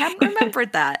 10th. I hadn't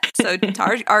remembered that. So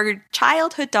our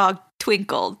childhood dog,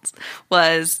 Twinkle,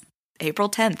 was April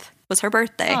 10th, was her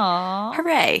birthday. Aww.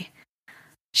 Hooray.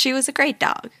 She was a great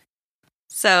dog.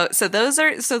 So those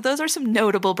are some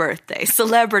notable birthdays,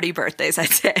 celebrity birthdays, I'd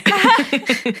say.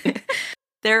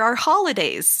 There are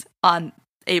holidays on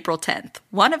April 10th.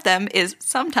 One of them is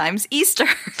sometimes Easter.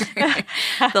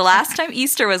 The last time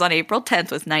Easter was on April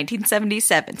 10th was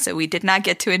 1977, so we did not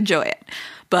get to enjoy it.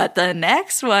 But the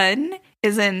next one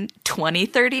is in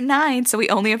 2039, so we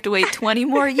only have to wait 20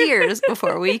 more years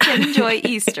before we can enjoy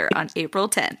Easter on April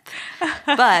 10th.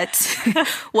 But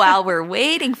while we're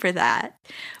waiting for that,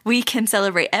 we can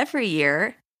celebrate every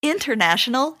year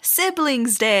International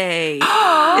Siblings Day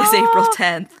is April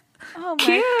 10th. Oh my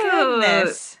Cute.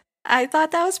 goodness. I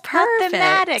thought that was How perfect.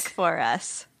 thematic for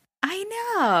us. I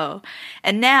know.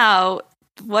 And now,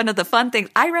 one of the fun things,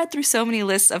 I read through so many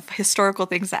lists of historical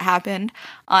things that happened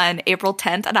on April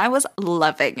 10th, and I was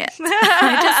loving it.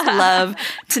 I just love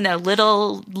to know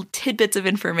little tidbits of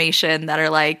information that are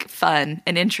like fun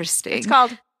and interesting. It's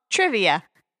called trivia.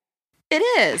 It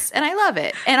is, and I love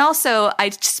it. And also, I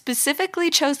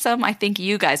specifically chose some I think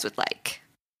you guys would like.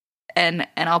 and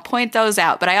I'll point those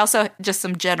out, but I also just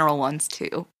some general ones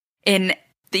too. In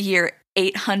the year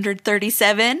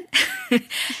 837,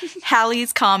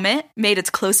 Halley's Comet made its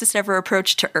closest ever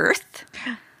approach to Earth.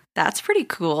 That's pretty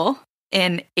cool.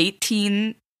 In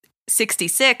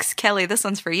 1866, Kelly, this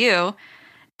one's for you.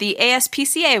 The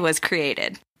ASPCA was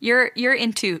created. You're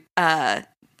into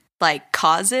like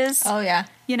causes. Oh yeah.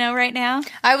 Right now.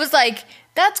 I was like,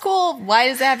 that's cool. Why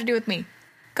does that have to do with me?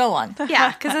 Go on.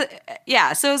 Yeah, because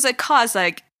so it was a cause.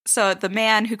 Like, so the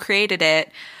man who created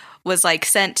it was like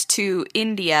sent to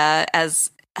India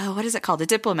as what is it called, a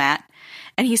diplomat,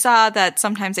 and he saw that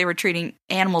sometimes they were treating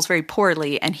animals very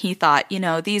poorly, and he thought,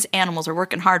 these animals are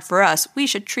working hard for us. We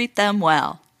should treat them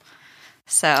well.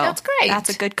 So that's great. That's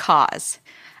a good cause.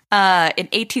 In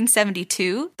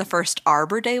 1872, the first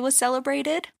Arbor Day was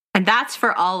celebrated. And that's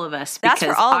for all of us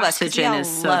because oxygen is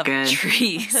so good.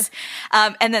 Trees.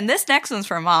 And then this next one's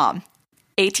for Mom.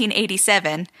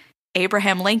 1887,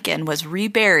 Abraham Lincoln was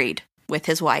reburied with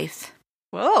his wife.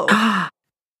 Whoa.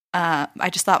 I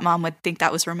just thought Mom would think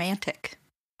that was romantic.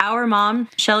 Our mom,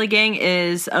 Shelly Gang,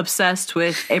 is obsessed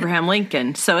with Abraham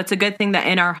Lincoln. So it's a good thing that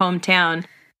in our hometown,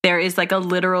 there is like a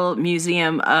literal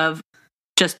museum of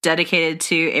just dedicated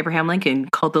to Abraham Lincoln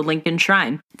called the Lincoln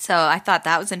Shrine. So I thought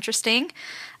that was interesting.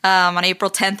 On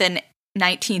April 10th in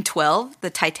 1912,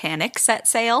 the Titanic set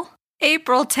sail.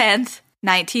 April 10th,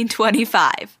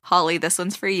 1925. Holly, this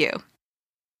one's for you.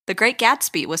 The Great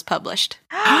Gatsby was published.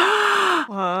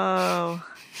 Whoa.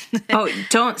 Oh,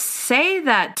 don't say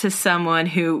that to someone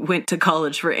who went to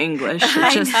college for English.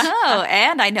 I know,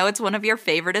 and I know it's one of your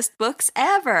favoriteest books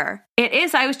ever. It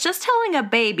is. I was just telling a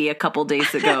baby a couple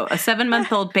days ago, a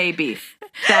 7-month-old baby,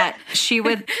 that she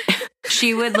would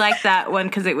like that one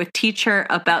because it would teach her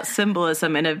about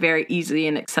symbolism in a very easy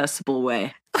and accessible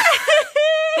way.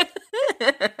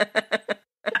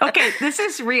 Okay, this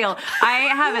is real. I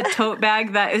have a tote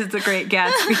bag that is the Great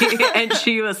Gatsby, and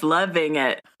she was loving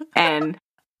it. And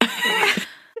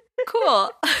cool.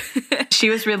 She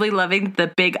was really loving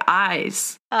the big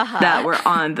eyes that were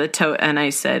on the tote. And I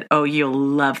said, oh, you'll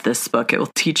love this book. It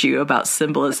will teach you about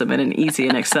symbolism in an easy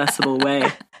and accessible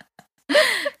way.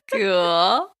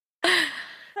 Cool.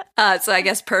 So I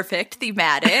guess perfect,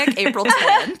 thematic, April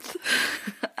 10th.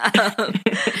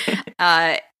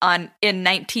 In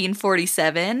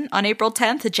 1947, on April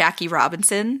 10th, Jackie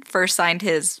Robinson first signed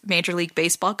his Major League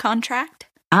Baseball contract.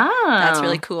 Oh. That's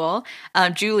really cool.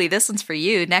 Julie, this one's for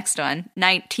you. Next one.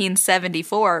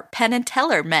 1974, Penn and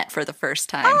Teller met for the first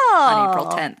time on April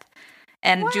 10th.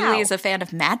 And Julie is a fan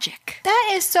of magic. That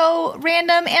is so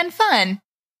random and fun.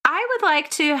 I would like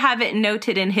to have it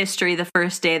noted in history the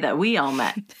first day that we all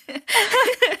met.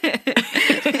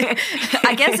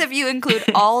 I guess if you include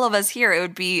all of us here, it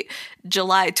would be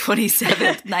July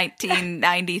 27th,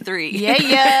 1993.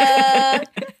 Yeah.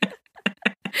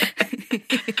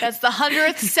 That's the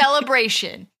 100th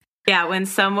celebration. Yeah, when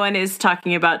someone is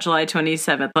talking about July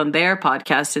 27th on their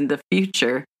podcast in the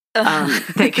future,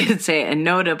 they can say, and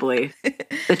notably,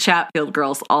 the Chatfield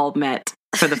girls all met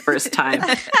for the first time.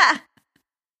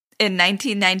 In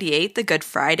 1998, the Good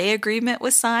Friday Agreement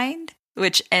was signed,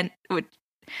 which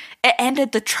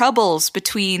ended the troubles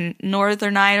between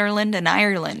Northern Ireland and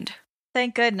Ireland.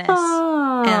 Thank goodness.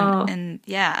 Oh. And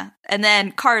yeah. And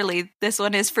then, Carly, this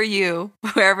one is for you,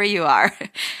 wherever you are.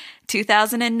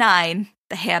 2009,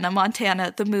 the Hannah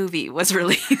Montana, the movie, was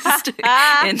released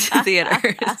into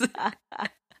theaters.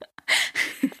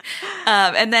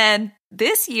 And then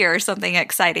this year, something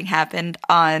exciting happened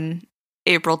on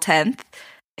April 10th.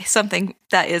 Something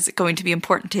that is going to be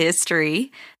important to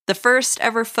history. The first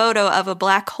ever photo of a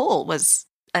black hole was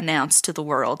announced to the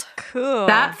world. Cool.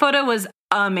 That photo was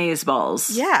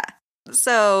amazeballs. Yeah.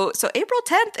 So April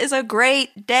 10th is a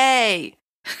great day.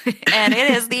 And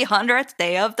it is the 100th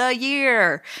day of the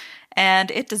year. And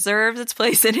it deserves its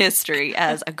place in history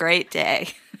as a great day.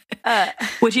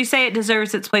 Would you say it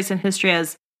deserves its place in history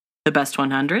as the best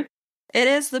 100? It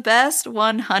is the best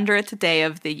 100th day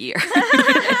of the year.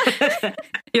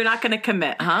 You're not going to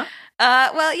commit, huh?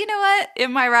 Well, you know what?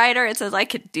 In my rider, it says I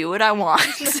can do what I want.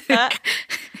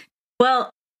 Well,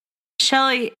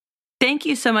 Shelly, thank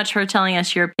you so much for telling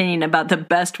us your opinion about the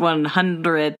best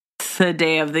 100th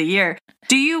day of the year.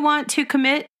 Do you want to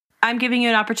commit? I'm giving you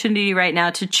an opportunity right now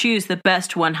to choose the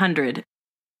best 100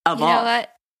 of all. You know what?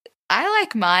 I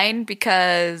like mine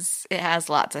because it has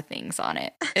lots of things on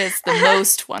it. It's the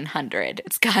most 100.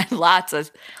 It's got lots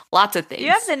of things. You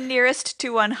have the nearest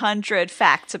to 100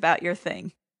 facts about your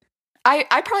thing. I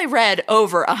probably read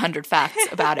over 100 facts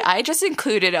about it. I just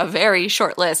included a very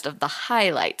short list of the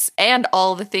highlights and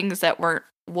all the things that weren't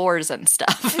wars and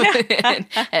stuff. And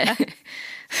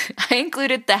I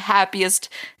included the happiest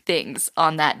things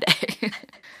on that day.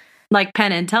 Like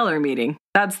Penn and Teller meeting.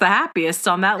 That's the happiest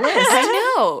on that list.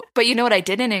 I know. But you know what I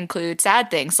didn't include? Sad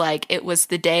things. Like it was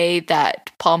the day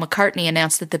that Paul McCartney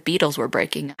announced that the Beatles were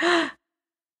breaking up.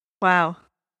 Wow.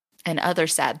 And other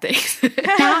sad things.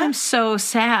 Now I'm so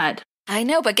sad. I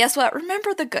know, but guess what?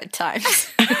 Remember the good times.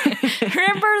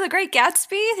 Remember The Great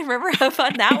Gatsby? Remember how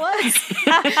fun that was?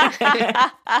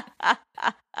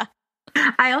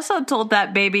 I also told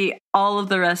that baby all of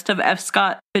the rest of F.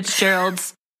 Scott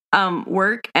Fitzgerald's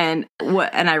work, and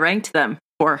I ranked them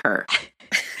for her.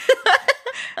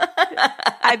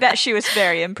 I bet she was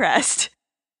very impressed.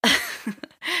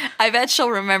 I bet she'll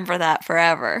remember that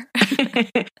forever.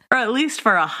 Or at least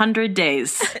for 100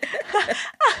 days.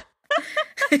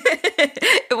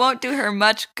 It won't do her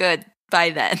much good by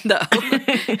then, though.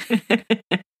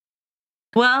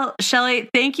 Well, Shelley,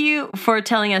 thank you for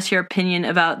telling us your opinion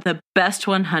about the best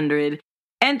 100.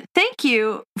 And thank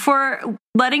you for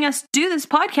letting us do this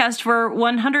podcast for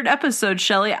 100 episodes,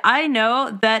 Shelley. I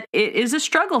know that it is a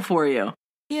struggle for you.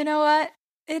 You know what?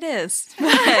 It is.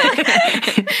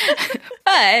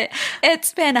 But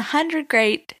it's been 100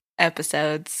 great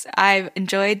episodes. I've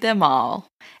enjoyed them all.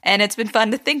 And it's been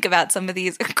fun to think about some of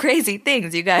these crazy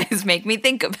things you guys make me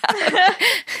think about.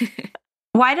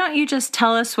 Why don't you just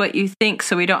tell us what you think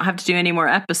so we don't have to do any more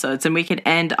episodes and we can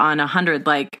end on 100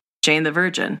 like Jane the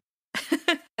Virgin?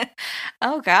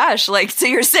 Oh gosh, like, so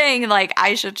you're saying like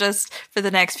I should just for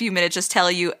the next few minutes just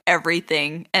tell you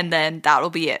everything and then that'll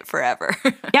be it forever.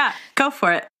 Yeah, go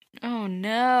for it. Oh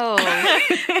no. No,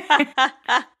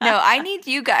 I need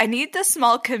you guys, I need the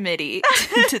small committee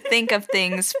to think of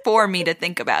things for me to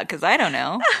think about because I don't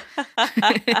know.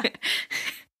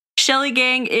 Shelley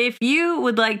Gang, if you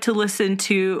would like to listen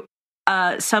to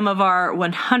some of our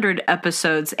 100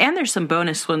 episodes, and there's some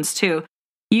bonus ones too,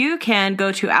 you can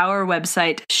go to our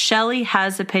website,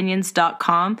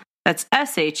 shelleyhasopinions.com. That's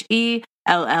SHELLEY,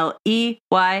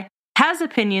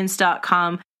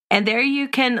 hasopinions.com. And there you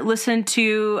can listen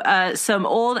to some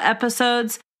old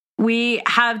episodes. We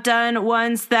have done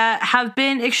ones that have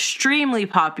been extremely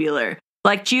popular,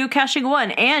 like Geocaching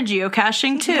 1 and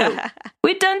Geocaching 2.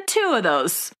 We've done 2 of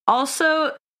those.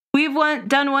 Also, we've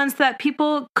done ones that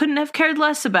people couldn't have cared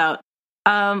less about,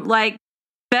 like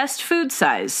best food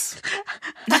size.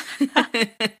 Well,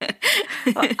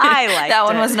 I liked that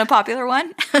one it. wasn't a popular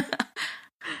one.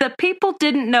 The people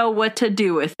didn't know what to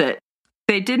do with it.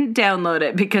 They didn't download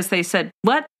it because they said,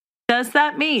 "What does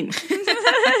that mean?"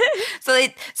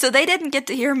 So they didn't get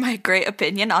to hear my great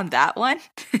opinion on that one.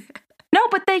 No,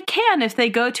 but they can. If they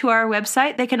go to our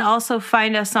website, they can also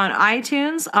find us on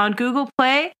iTunes, on Google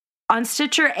Play, on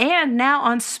Stitcher, and now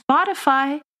on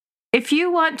Spotify. If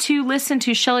you want to listen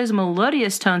to Shelley's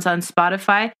melodious tones on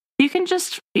Spotify, you can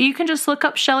just look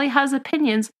up Shelley Has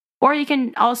Opinions, or you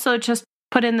can also just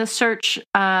put in the search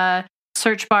bar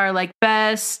like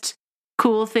best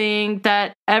cool thing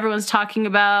that everyone's talking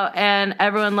about and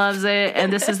everyone loves it,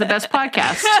 and this is the best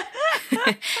podcast.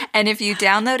 And if you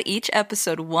download each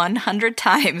episode 100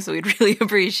 times, we'd really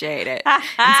appreciate it in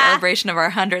celebration of our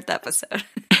 100th episode.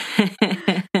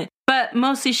 But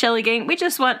mostly, Shelley Gang, we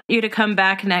just want you to come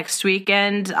back next week,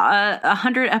 and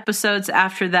 100 episodes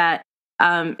after that.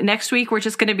 Next week, we're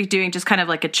just going to be doing just kind of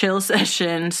like a chill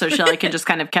session, so Shelley can just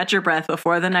kind of catch her breath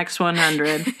before the next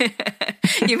 100.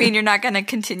 You mean you're not going to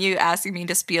continue asking me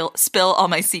to spill all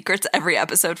my secrets every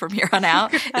episode from here on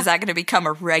out? Is that going to become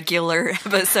a regular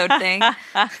episode thing?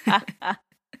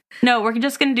 No, we're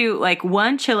just going to do like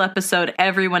one chill episode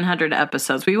every 100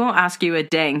 episodes. We won't ask you a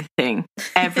dang thing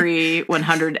every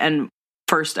 101st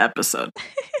episode.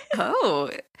 Oh,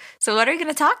 so what are you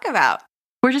going to talk about?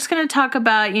 We're just going to talk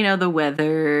about, the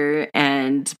weather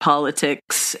and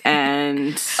politics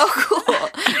and... Oh,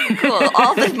 cool.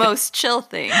 All the most chill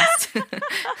things.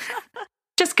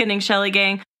 Just kidding, Shelley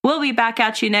Gang. We'll be back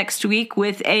at you next week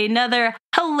with another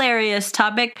hilarious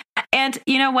topic. And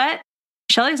you know what?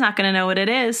 Shelley's not going to know what it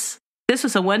is. This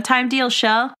was a one-time deal,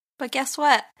 Shell. But guess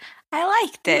what? I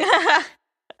liked it.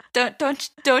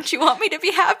 Don't you want me to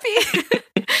be happy?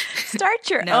 Start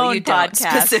your no, own you don't,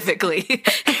 podcast. specifically.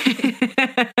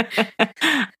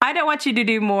 I don't want you to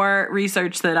do more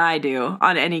research than I do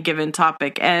on any given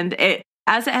topic. And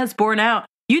as it has borne out,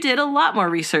 you did a lot more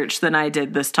research than I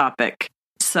did this topic.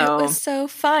 So it was so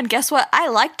fun. Guess what? I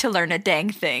like to learn a dang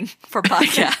thing for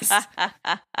podcasts.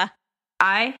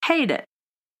 I hate it.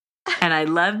 And I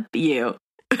love you.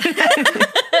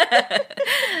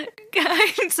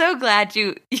 I'm so glad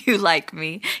you like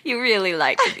me. You really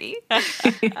like me.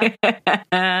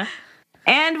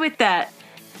 And with that,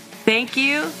 thank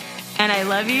you, and I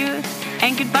love you,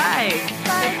 And goodbye.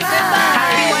 Bye.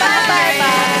 Happy Wednesday.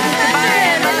 Bye.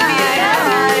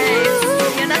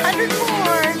 See you in 100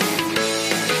 more.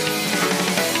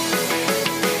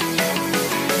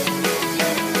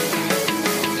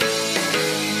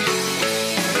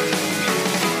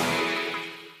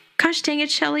 Gosh dang it,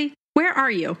 Shelley. Where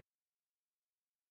are you?